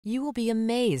You will be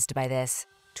amazed by this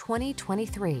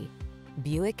 2023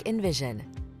 Buick Envision.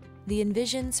 The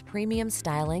Envision's premium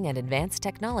styling and advanced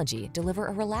technology deliver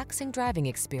a relaxing driving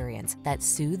experience that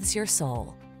soothes your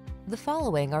soul. The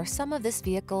following are some of this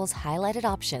vehicle's highlighted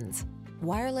options: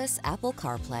 wireless Apple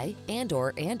CarPlay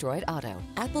and/or Android Auto,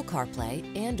 Apple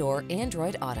CarPlay and/or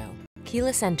Android Auto,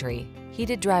 keyless entry,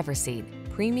 heated driver's seat,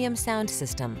 premium sound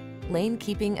system, lane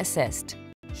keeping assist,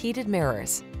 heated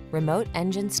mirrors, remote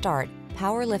engine start,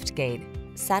 power liftgate,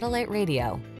 satellite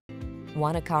radio.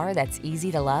 Want a car that's easy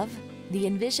to love? The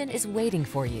Envision is waiting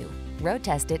for you. Road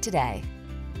test it today.